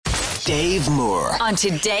Dave Moore on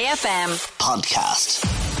Today FM podcast.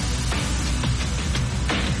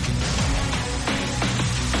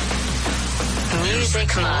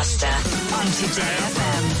 Music Master on Today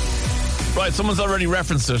FM. Right, someone's already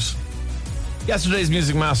referenced it. Yesterday's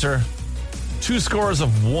Music Master, 2 scores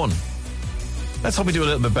of 1. Let's hope we do a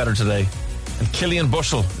little bit better today. And Killian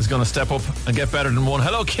Bushell is going to step up and get better than 1.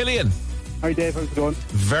 Hello, Killian. Hi, Dave. How's it going?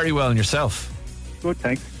 Very well, and yourself? Good,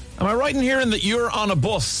 thanks. Am I right in hearing that you're on a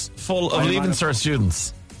bus full of Leaving Cert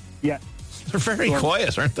students? Yeah. They're very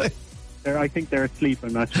quiet, aren't they? I think they're asleep,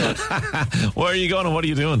 I'm not sure. Where are you going and what are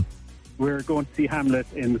you doing? We're going to see Hamlet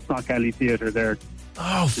in the Smock Alley Theatre there.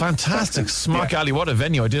 Oh, fantastic. Smock Yeah. Alley, what a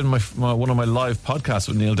venue. I did one of my live podcasts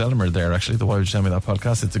with Neil Dellimer there, actually, the Why Would You Tell Me That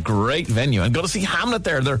podcast. It's a great venue. And go to see Hamlet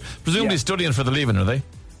there. They're presumably studying for the Leaving, are they?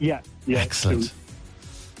 Yeah. Excellent. Soon.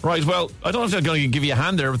 Right, well, I don't know if they're going to give you a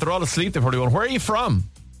hand there, but they're all asleep. They probably won't. Where are you from?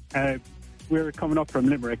 We're coming up from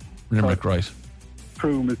Limerick. Limerick, right.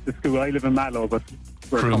 Croom is the school. I live in Mallow, but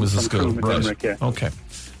we're Croom coming is the from school, Croom in right. Limerick, yeah. Okay.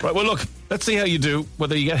 Right, well, look, let's see how you do.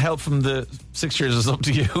 Whether you get help from the 6 years is up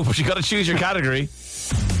to you, but you got to choose your category.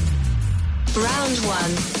 Round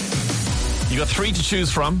 1. You got 3 to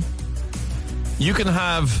choose from. You can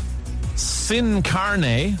have Sin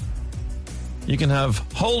Carne, you can have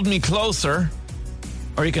Hold Me Closer,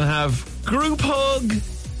 or you can have Group Hug.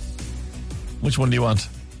 Which one do you want?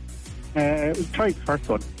 Try the first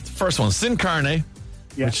one. First one, Sin Carne,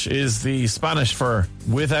 Yeah. which is the Spanish for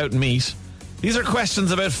without meat. These are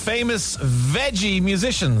questions about famous veggie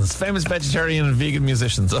musicians, famous vegetarian and vegan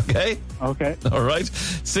musicians, okay? Okay. All right.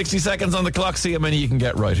 60 seconds on the clock. See how many you can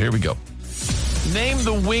get right. Here we go. Name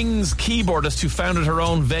the Wings keyboardist who founded her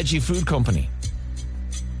own veggie food company.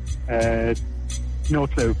 No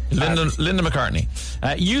clue. Linda McCartney.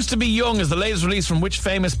 Used to Be Young is the latest release from which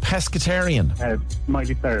famous pescatarian?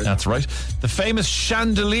 Miley Cyrus. That's right. The famous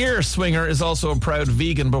chandelier swinger is also a proud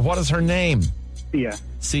vegan, but what is her name? Yeah.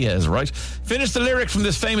 Sia is right. Finish the lyric from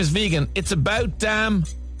this famous vegan. It's about damn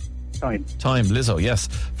Time. time. Lizzo, yes.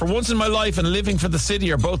 For Once in My Life and Living for the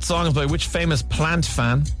City are both songs by which famous plant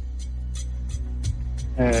fan?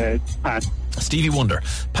 Pass. Stevie Wonder.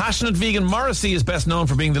 Passionate vegan Morrissey is best known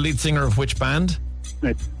for being the lead singer of which band?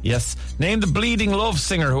 Smith. Yes. Name the Bleeding Love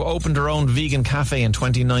singer who opened her own vegan cafe in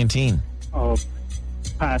 2019. Oh,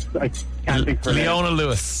 pass. I can't think for Leona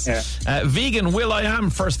Lewis. Yeah. Vegan Will I Am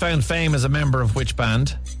first found fame as a member of which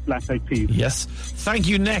band? Black Eyed Peas. Yes. Thank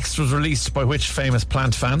You Next was released by which famous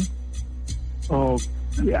plant fan? Oh,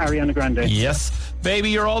 Ariana Grande. Yes. Baby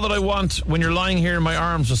You're All That I Want When You're Lying Here in My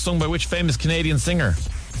Arms was sung by which famous Canadian singer?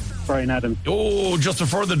 Bryan Adams. Oh, just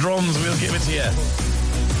before the drums, we'll give it to you.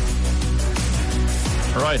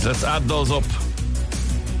 All right, let's add those up.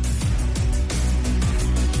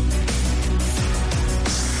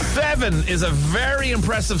 7 is a very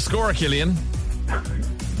impressive score, Killian.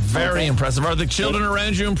 Very impressive. Are the children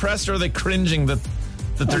around you impressed, or are they cringing that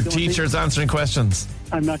their teacher's answering questions?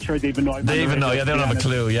 I'm not sure they even know. They even know, yeah, they don't have a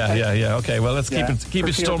clue. Yeah. Okay, well, let's keep it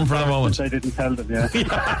stum for the moment. I didn't tell them,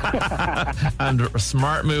 yeah. And a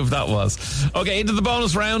smart move that was. Okay, into the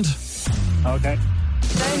bonus round. Okay.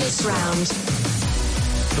 Bonus round.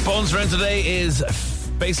 The bonus round today is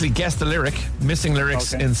basically guess the lyric, missing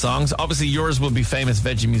lyrics in songs. Obviously, yours will be famous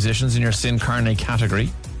veggie musicians in your Sin Carne category.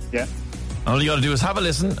 Yeah. All you got to do is have a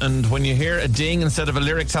listen, and when you hear a ding instead of a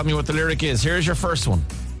lyric, tell me what the lyric is. Here's your first one.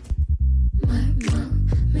 My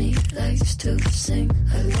mommy likes to sing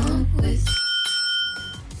along with.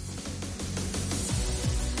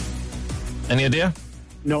 Any idea?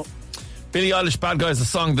 No. Billie Eilish, Bad Guys, the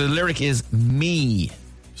song. The lyric is me.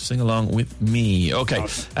 Sing along with me. Okay.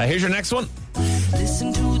 Here's your next one.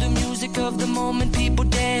 Listen to the music of the moment, people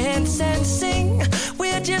dance and sing.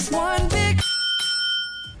 We're just one big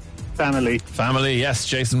Family. Family, yes.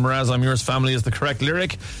 Jason Mraz, I'm Yours. Family is the correct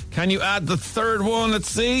lyric. Can you add the third one? Let's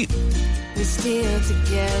see. We're still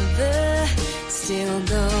together, still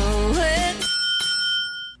going.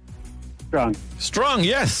 Strong. Strong,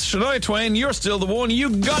 yes. Shania Twain, You're Still the One. You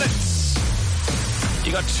got it.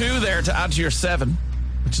 You got 2 there to add to your 7,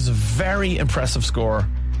 which is a very impressive score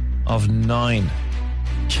of 9.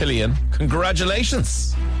 Killian,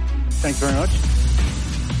 congratulations. Thanks very much.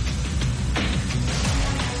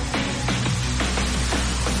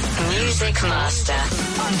 Music Master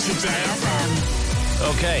on Today FM.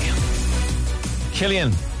 Okay.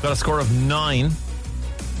 Killian got a score of 9.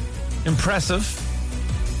 Impressive.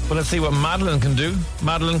 But let's see what Madeline can do.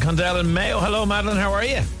 Madeline Condell in Mayo. Hello, Madeline. How are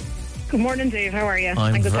you? Good morning, Dave. How are you?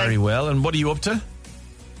 I'm good, very thanks. well. And what are you up to?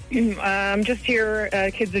 I'm just here.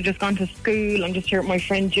 Kids have just gone to school. I'm just here with my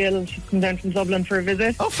friend Jill. She's come down from Dublin for a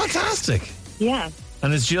visit. Oh, fantastic. Yeah.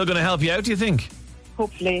 And is Jill going to help you out, do you think?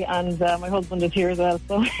 hopefully, and my husband is here as well.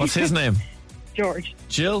 So What's his name? George.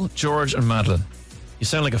 Jill, George and Madeline. You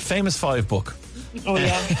sound like a famous five book. Oh,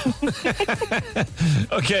 yeah.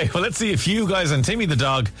 Okay, well, let's see if you guys and Timmy the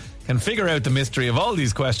dog can figure out the mystery of all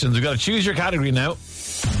these questions. We've got to choose your category now.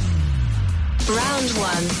 Round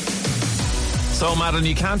 1. So, Madeline,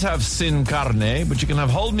 you can't have Sin Carne, but you can have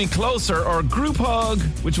Hold Me Closer or Group Hug.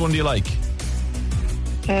 Which one do you like?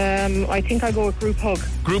 I think I'll go with Group Hug.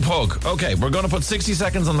 Group Hug. Okay, we're going to put 60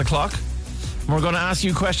 seconds on the clock. And we're going to ask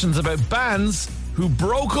you questions about bands who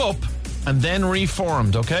broke up and then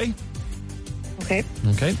reformed, okay? Okay.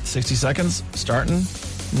 Okay, 60 seconds, starting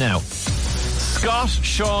now. Scott,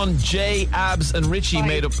 Sean, Jay, Abs and Richie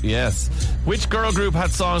made up... Yes. Which girl group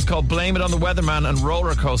had songs called Blame It on the Weatherman and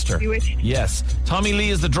Roller Coaster? Bewitched. Yes. Tommy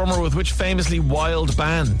Lee is the drummer with which famously wild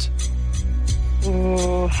band?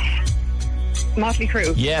 Motley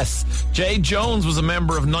Crue. Yes. Jay Jones was a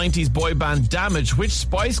member of 90s boy band Damage. Which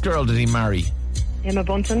Spice Girl did he marry? Emma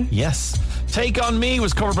Bunton. Yes. Take On Me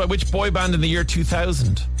was covered by which boy band in the year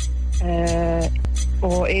 2000?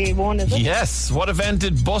 A1, is it? Yes. What event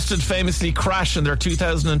did Busted famously crash in their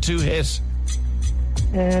 2002 hit?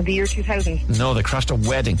 The year 2000. No, they crashed a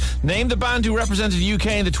wedding. Name the band who represented UK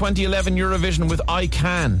in the 2011 Eurovision with I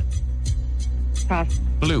Can. Pass.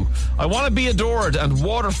 Blue. I Want to Be Adored and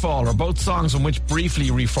Waterfall are both songs from which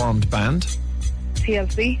briefly reformed band?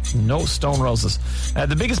 TLC. No, Stone Roses.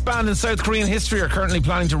 The biggest band in South Korean history are currently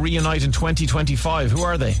planning to reunite in 2025. Who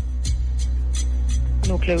are they?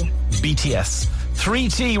 No clue. BTS.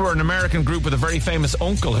 3T were an American group with a very famous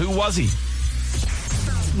uncle. Who was he?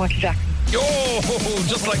 Michael Jackson. Oh,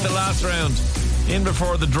 just like the last round. In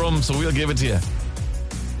before the drum, so we'll give it to you.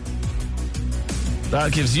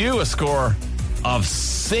 That gives you a score of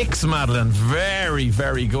 6, Madeline. Very,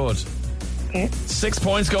 very good. Okay. 6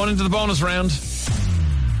 points going into the bonus round.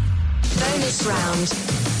 Bonus round.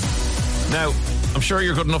 Now, I'm sure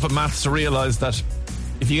you're good enough at maths to realise that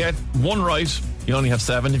if you get 1 right, you only have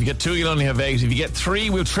 7. If you get 2, you'll only have 8. If you get 3,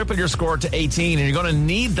 we'll triple your score to 18. And you're going to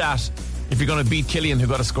need that if you're going to beat Killian, who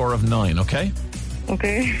got a score of 9, okay?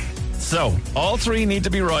 Okay. So, all 3 need to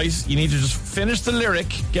be right. You need to just finish the lyric,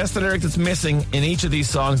 guess the lyric that's missing in each of these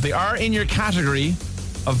songs. They are in your category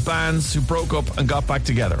of bands who broke up and got back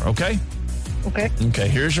together, okay? Okay. Okay,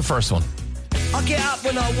 here's your first one. I get up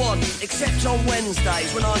when I want, except on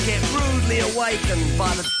Wednesdays when I get rudely awakened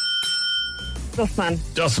by the... Dustman.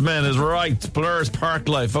 Dustman is right. Blur's Park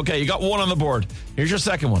Life. Okay, you got 1 on the board. Here's your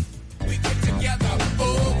second one. We get together,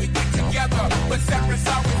 oh, we get together, but separate's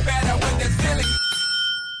always better when there's feeling.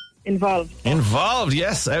 Involved. Involved,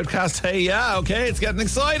 yes. Outcast, hey, yeah. Okay, it's getting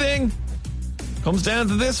exciting. Comes down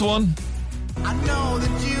to this one. I know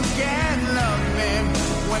that you can love me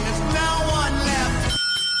when there's no one left.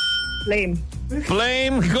 Blame.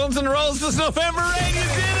 Blame Guns N' Roses November Rain. You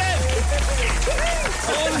did it!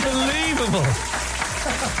 Unbelievable.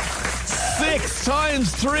 6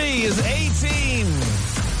 times 3 is 18.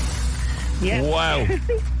 Yes. Wow.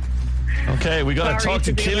 Okay, we got to Sorry talk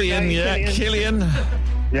to to the other Killian. guy, Yeah, Killian.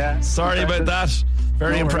 Yeah. Sorry about that.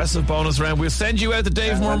 Very No impressive bonus round. We'll send you out the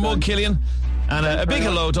Dave Moore mug, Killian. And a big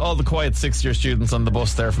hello to all the quiet 6th-year students on the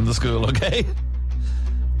bus there from the school, okay?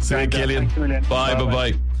 See you, Killian. Thanks a million. Bye,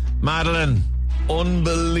 bye. Madeline,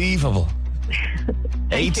 unbelievable.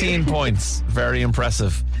 18 points. Very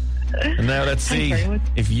impressive. And now let's see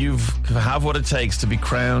if you have what it takes to be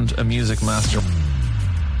crowned a music master.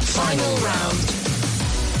 Final round.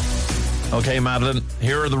 Okay, Madeline,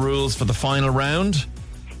 here are the rules for the final round.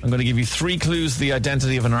 I'm going to give you 3 clues to the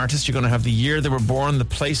identity of an artist. You're going to have the year they were born, the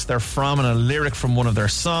place they're from, and a lyric from one of their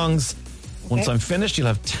songs. Once I'm finished, you'll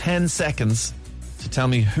have 10 seconds to tell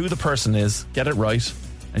me who the person is, get it right,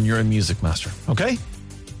 and you're a music master. Okay?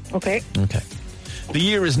 Okay. Okay. The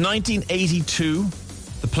year is 1982.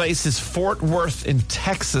 The place is Fort Worth in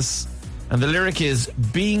Texas. And the lyric is,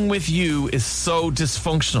 being with you is so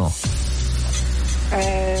dysfunctional.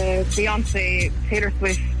 Beyonce, Taylor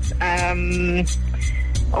Swift,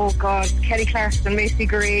 oh God, Kelly Clarkson, Macy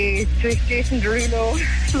Gray, Jason Derulo,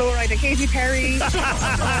 Florida, Katy Perry.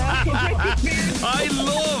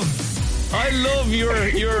 I love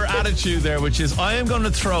your attitude there, which is, I am going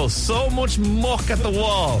to throw so much muck at the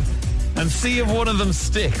wall and see if one of them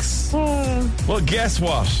sticks. Well, guess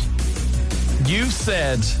what? You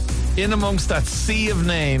said, in amongst that sea of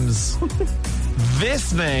names,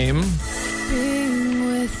 this name.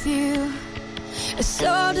 Being with you is so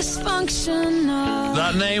dysfunctional.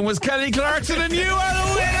 That name was Kelly Clarkson, and you are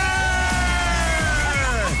the winner!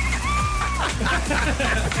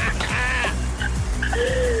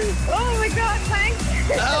 Oh my God, thanks.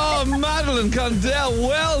 Oh, Madeline Condell,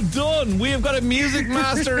 well done. We have got a music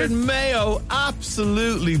master in Mayo.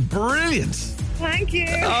 Absolutely brilliant. Thank you.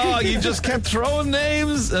 Oh, you just kept throwing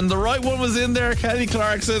names, and the right one was in there, Kelly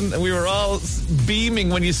Clarkson, and we were all beaming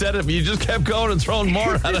when you said it, but you just kept going and throwing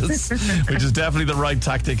more at us, which is definitely the right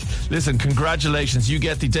tactic. Listen, congratulations. You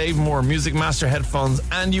get the Dave Moore Music Master headphones,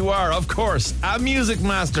 and you are, of course, a music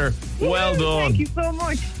master. Well done. Thank you so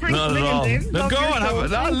much. Thanks Not a at million, all. Dave. Now Love go your and show. have it.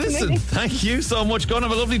 Thanks a Listen, million. thank you so much. Go and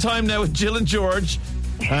have a lovely time now with Jill and George.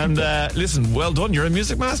 And listen, well done. You're a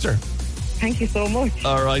music master. Thank you so much.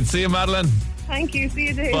 All right. See you, Madeline. Thank you. See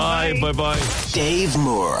you, Dave. Bye. Bye. Bye. Dave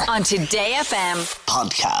Moore On Today FM.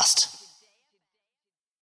 podcast.